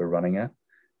frequency we're running at.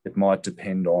 It might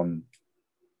depend on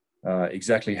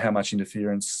exactly how much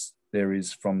interference there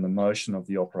is from the motion of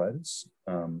the operators,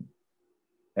 and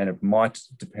it might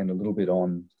depend a little bit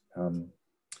on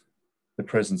the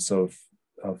presence of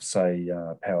say,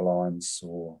 power lines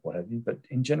or what have you. But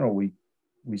in general, we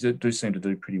do seem to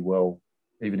do pretty well,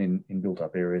 even in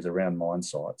built-up areas around mine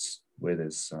sites where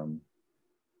there's a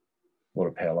lot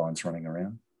of power lines running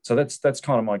around. So that's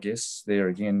kind of my guess there.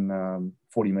 Again,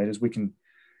 40 meters.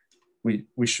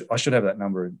 I should have that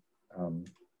number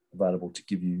available to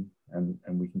give you, and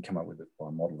we can come up with it by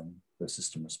modelling the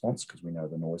system response, because we know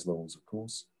the noise levels, of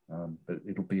course. But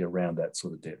it'll be around that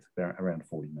sort of depth, around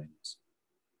 40 meters.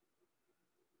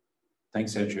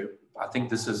 Thanks, Andrew. I think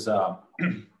this is the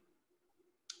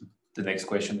next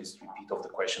question is a repeat of the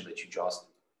question that you just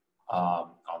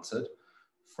answered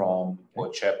from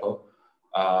Ochepo.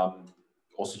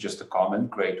 Also just a comment,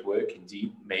 great work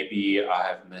indeed. Maybe I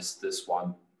have missed this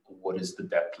one. What is the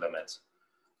depth limit?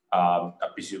 I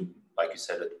presume, like you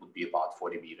said, it would be about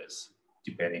 40 meters,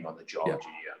 depending on the geology.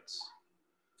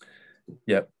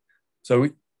 Yeah. So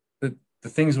the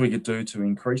things we could do to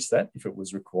increase that, if it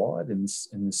was required in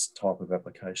this type of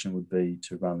application, would be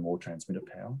to run more transmitter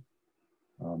power.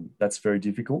 That's very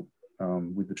difficult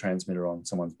with the transmitter on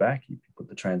someone's back. If you put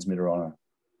the transmitter on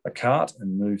a cart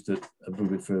and moved it a little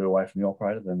bit further away from the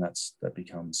operator, then that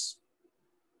becomes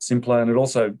simpler. And it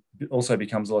also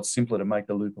becomes a lot simpler to make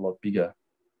the loop a lot bigger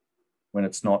when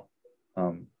it's not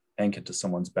anchored to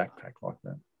someone's backpack like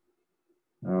that.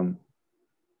 And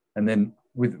then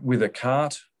with a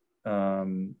cart,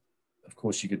 of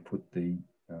course, you could put you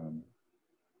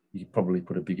could probably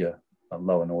put a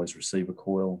lower noise receiver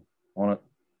coil on it.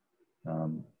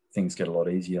 Things get a lot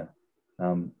easier.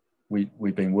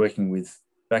 We've been working with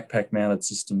backpack mounted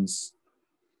systems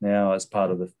now as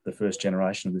part of the first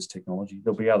generation of this technology.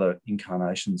 There'll be other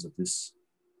incarnations of this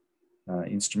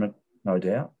instrument, no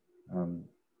doubt, in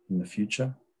the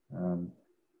future.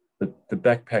 The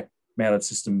backpack mounted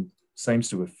system seems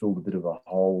to have filled a bit of a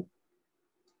hole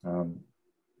in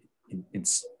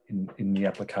the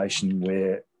application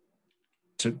where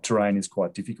terrain is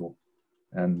quite difficult.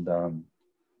 And a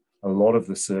lot of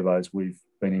the surveys we've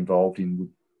been involved in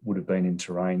would have been in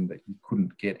terrain that you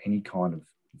couldn't get any kind of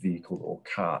vehicle or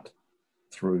cart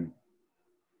through.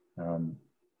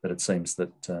 But it seems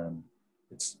that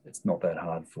it's not that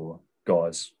hard for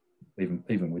guys,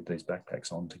 even with these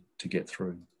backpacks on, to get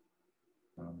through.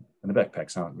 And the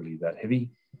backpacks aren't really that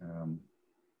heavy. And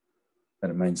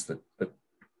it means that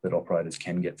operators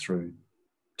can get through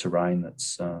terrain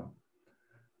that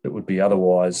would be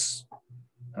otherwise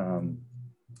a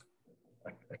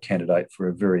candidate for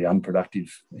a very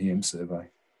unproductive EM survey.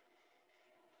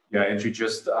 Yeah, Andrew,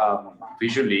 just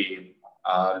visually,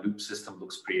 Loupe system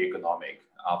looks pretty economic.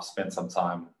 I've spent some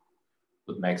time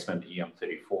with Maximum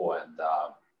EM34, and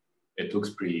it looks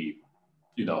pretty,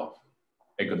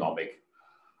 economic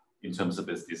in terms of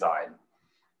its design.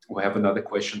 We have another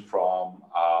question from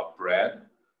Brad.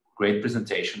 Great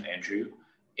presentation, Andrew.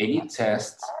 Any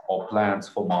tests or plans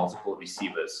for multiple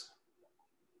receivers?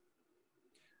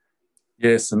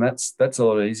 Yes, and that's a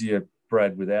lot easier,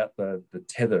 Brad, without the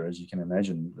tether, as you can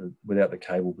imagine, without the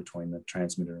cable between the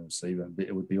transmitter and receiver.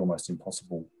 It would be almost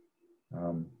impossible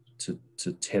to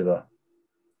tether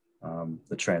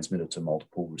the transmitter to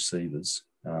multiple receivers.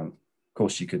 Of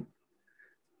course,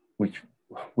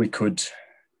 we could.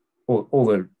 All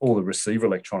the receiver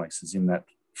electronics is in that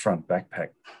front backpack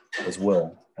as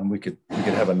well, and we could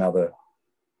have another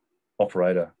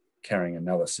operator carrying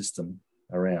another system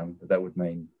around, but that would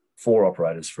mean 4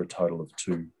 operators for a total of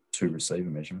two receiver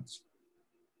measurements.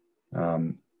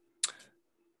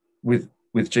 With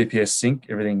GPS sync,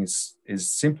 everything is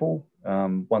simple.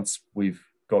 Once we've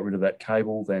got rid of that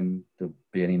cable, then there'll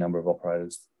be any number of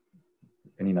operators,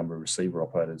 any number of receiver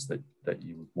operators that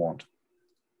you would want.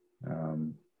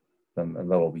 And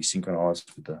they'll all be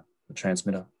synchronized with the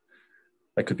transmitter.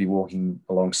 They could be walking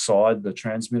alongside the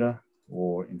transmitter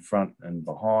or in front and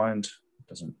behind. It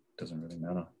doesn't really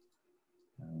matter.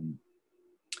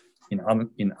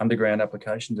 In underground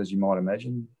applications, as you might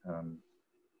imagine,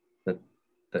 that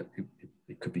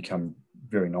it could become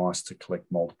very nice to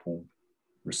collect multiple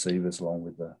receivers along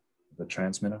with the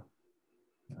transmitter.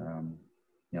 And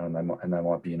they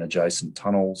might be in adjacent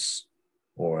tunnels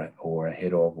or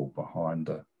ahead of or behind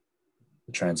the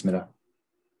transmitter,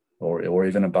 or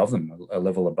even above them, a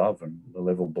level above and a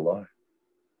level below.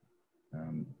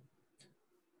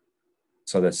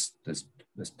 So there's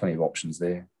plenty of options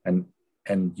there, and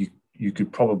you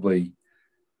could probably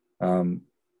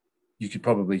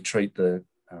treat the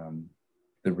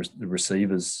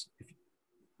receivers,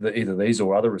 either these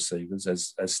or other receivers,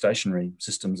 as stationary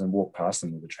systems and walk past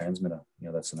them with a transmitter.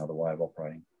 That's another way of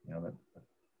operating.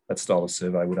 That style of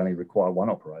survey would only require one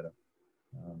operator,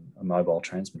 a mobile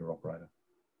transmitter operator.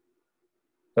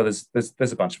 So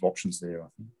there's a bunch of options there, I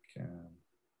think.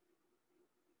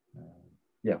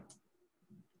 Yeah.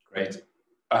 Great.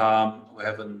 We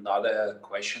have another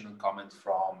question and comment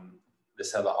from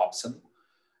Marcella Hobson.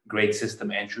 Great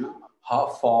system, Andrew. How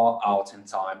far out in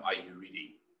time are you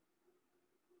reading?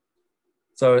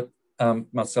 So,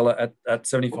 Marcella, at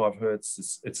 75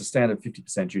 hertz, it's a standard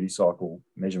 50% duty cycle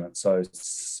measurement. So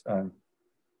it's 1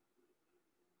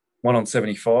 on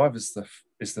 75 is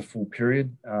the full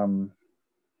period.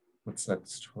 What's that?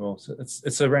 12. So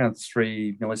it's around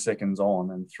 3 milliseconds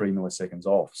on and 3 milliseconds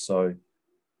off. So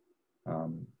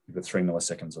you've got 3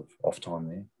 milliseconds of off time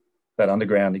there. That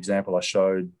underground example I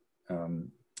showed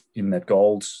in that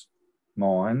gold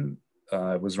mine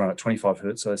was run at 25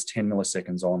 hertz, so that's 10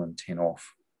 milliseconds on and 10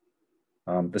 off.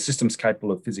 The system's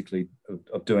capable of physically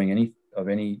of doing any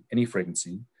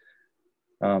frequency.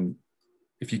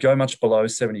 If you go much below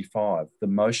 75, the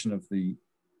motion of the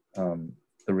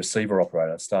receiver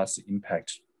operator starts to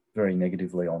impact very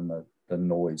negatively on the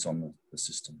noise on the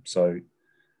system. So,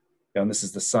 and this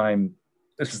is the same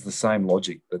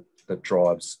logic that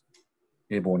drives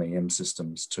airborne EM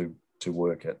systems to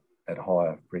work at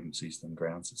higher frequencies than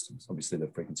ground systems. Obviously, the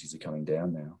frequencies are coming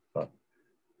down now, but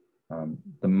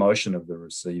the motion of the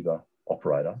receiver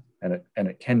operator, and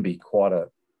it can be quite a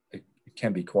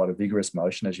vigorous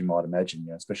motion, as you might imagine,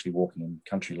 especially walking in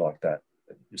country like that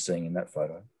you're seeing in that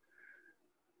photo.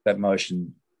 That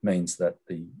motion means that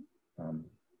the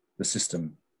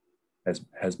system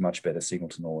has much better signal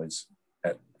to noise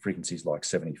at frequencies like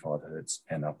 75 hertz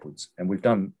and upwards. And we've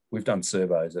done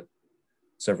surveys at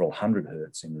several hundred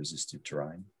hertz in resistive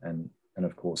terrain, and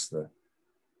of course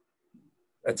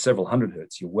at several hundred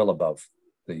hertz you're well above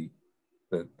the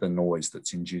noise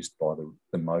that's induced by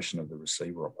the motion of the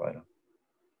receiver operator.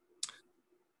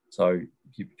 So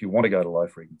if you want to go to low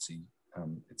frequency,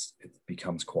 it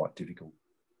becomes quite difficult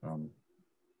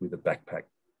with a backpack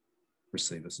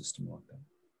receiver system like that.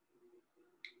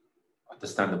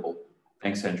 Understandable.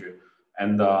 Thanks, Andrew.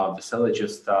 And Vasily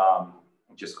just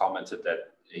commented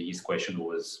that his question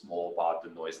was more about the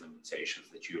noise limitations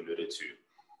that you alluded to.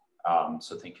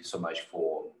 So thank you so much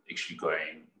for actually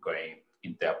going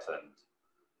in depth and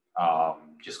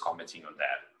just commenting on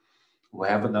that. We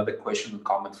have another question and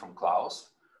comment from Klaus.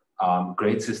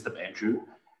 Great system, Andrew.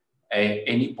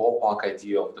 Any ballpark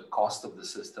idea of the cost of the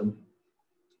system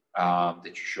that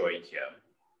you're showing here?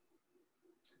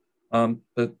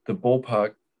 The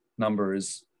ballpark number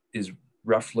is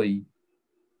roughly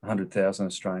 100,000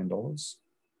 Australian dollars.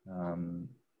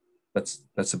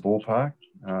 That's a ballpark.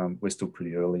 We're still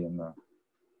pretty early in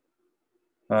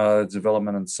the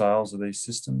development and sales of these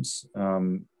systems.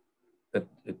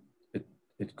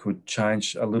 It could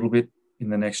change a little bit in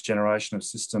the next generation of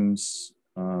systems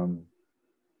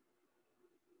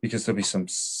because there'll be some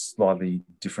slightly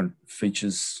different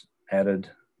features added,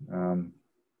 and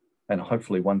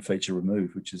hopefully one feature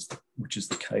removed, which is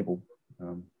the cable.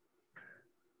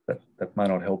 That may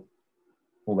not help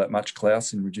all that much,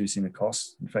 Klaus, in reducing the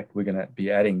costs. In fact, we're going to be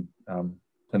adding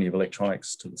plenty of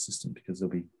electronics to the system because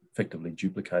there'll be effectively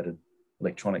duplicated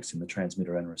electronics in the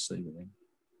transmitter and receiver then.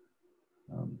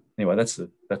 Anyway, that's a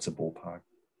ballpark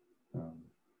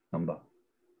number.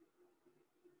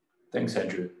 Thanks,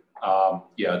 Andrew.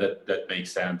 Yeah, that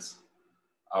makes sense.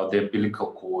 The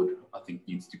umbilical cord, I think,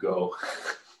 needs to go.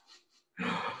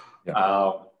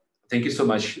 Yeah. Thank you so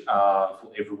much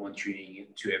for everyone tuning in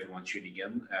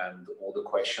and all the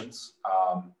questions.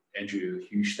 Andrew,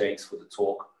 huge thanks for the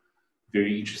talk.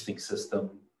 Very interesting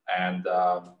system, and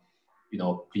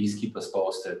please keep us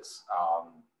posted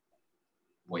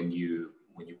when you're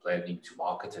planning to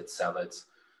market it, sell it,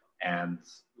 and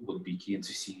we'll be keen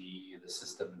to see the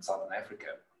system in Southern Africa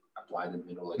applied in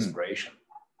mineral exploration.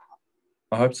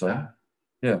 I hope so.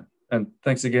 Yeah, and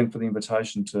thanks again for the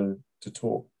invitation to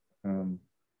talk,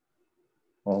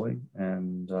 Ollie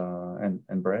and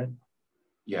Brad.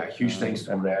 Yeah, huge thanks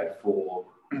to Brad for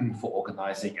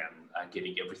organizing and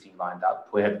getting everything lined up.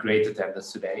 We had great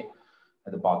attendance today,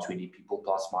 and about 20 people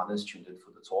plus minus tuned in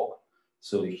for the talk.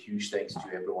 So huge thanks to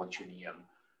everyone tuning in.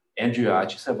 Andrew, I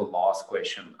just have a last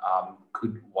question.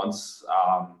 Once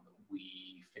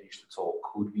we finish the talk,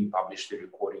 could we publish the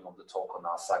recording of the talk on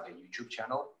our SAGA YouTube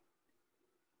channel?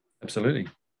 Absolutely.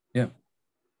 Yeah.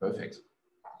 Perfect.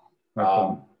 No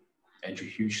problem. Andrew,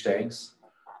 huge thanks.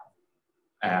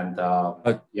 And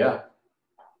yeah.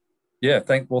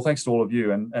 Thanks to all of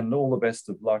you, and all the best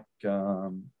of luck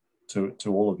to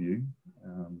all of you.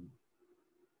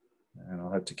 And I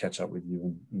hope to catch up with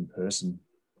you in person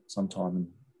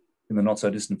sometime in the not so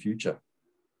distant future.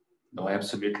 No,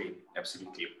 absolutely.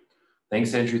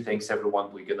 Thanks, Andrew. Thanks,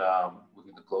 everyone. We're gonna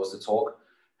close the talk.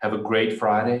 Have a great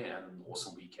Friday and an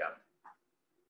awesome weekend.